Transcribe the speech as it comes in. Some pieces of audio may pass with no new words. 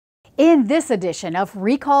In this edition of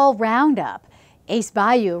Recall Roundup, Ace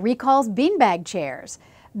Bayou recalls beanbag chairs,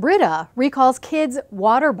 Brita recalls kids'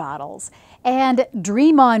 water bottles, and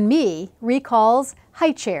Dream on Me recalls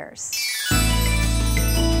high chairs.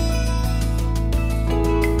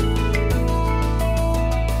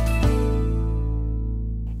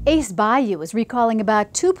 Ace Bayou is recalling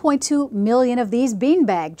about 2.2 million of these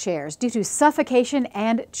beanbag chairs due to suffocation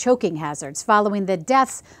and choking hazards following the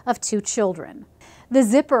deaths of 2 children. The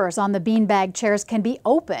zippers on the beanbag chairs can be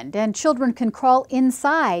opened and children can crawl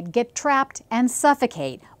inside, get trapped and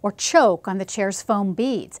suffocate or choke on the chair's foam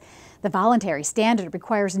beads. The voluntary standard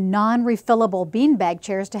requires non-refillable beanbag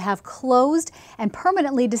chairs to have closed and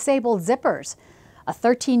permanently disabled zippers. A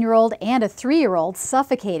 13-year-old and a 3-year-old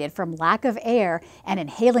suffocated from lack of air and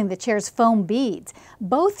inhaling the chair's foam beads.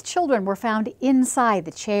 Both children were found inside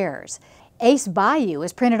the chairs. Ace Bayou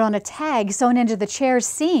is printed on a tag sewn into the chair's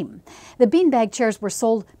seam. The beanbag chairs were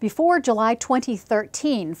sold before July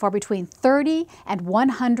 2013 for between $30 and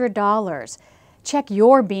 $100. Check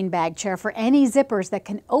your beanbag chair for any zippers that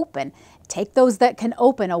can open. Take those that can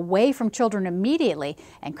open away from children immediately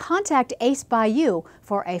and contact Ace Bayou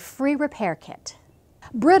for a free repair kit.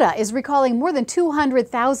 Brita is recalling more than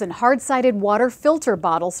 200,000 hard-sided water filter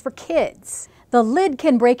bottles for kids. The lid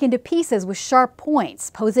can break into pieces with sharp points,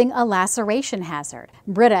 posing a laceration hazard.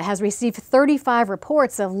 Brita has received 35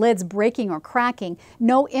 reports of lids breaking or cracking.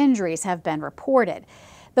 No injuries have been reported.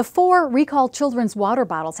 The 4 recalled children's water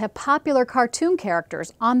bottles have popular cartoon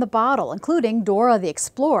characters on the bottle, including Dora the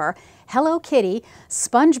Explorer, Hello Kitty,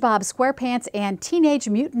 SpongeBob SquarePants, and Teenage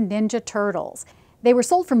Mutant Ninja Turtles. They were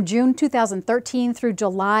sold from June 2013 through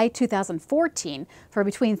July 2014 for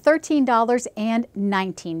between $13 and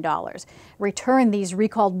 $19. Return these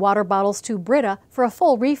recalled water bottles to Brita for a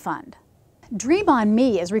full refund. Dream on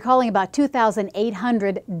Me is recalling about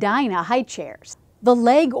 2,800 Dyna high chairs. The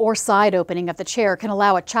leg or side opening of the chair can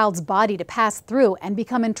allow a child's body to pass through and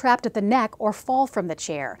become entrapped at the neck or fall from the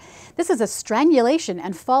chair. This is a strangulation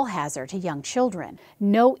and fall hazard to young children.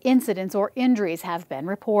 No incidents or injuries have been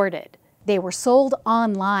reported. They were sold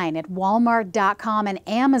online at Walmart.com and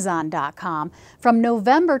Amazon.com from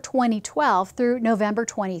November 2012 through November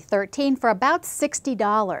 2013 for about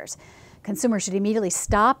 $60. Consumers should immediately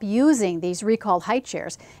stop using these recalled high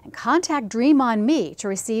chairs and contact Dream on Me to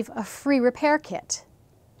receive a free repair kit.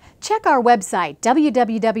 Check our website,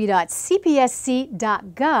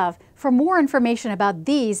 www.cpsc.gov, for more information about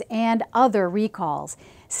these and other recalls.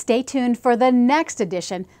 Stay tuned for the next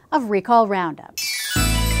edition of Recall Roundup.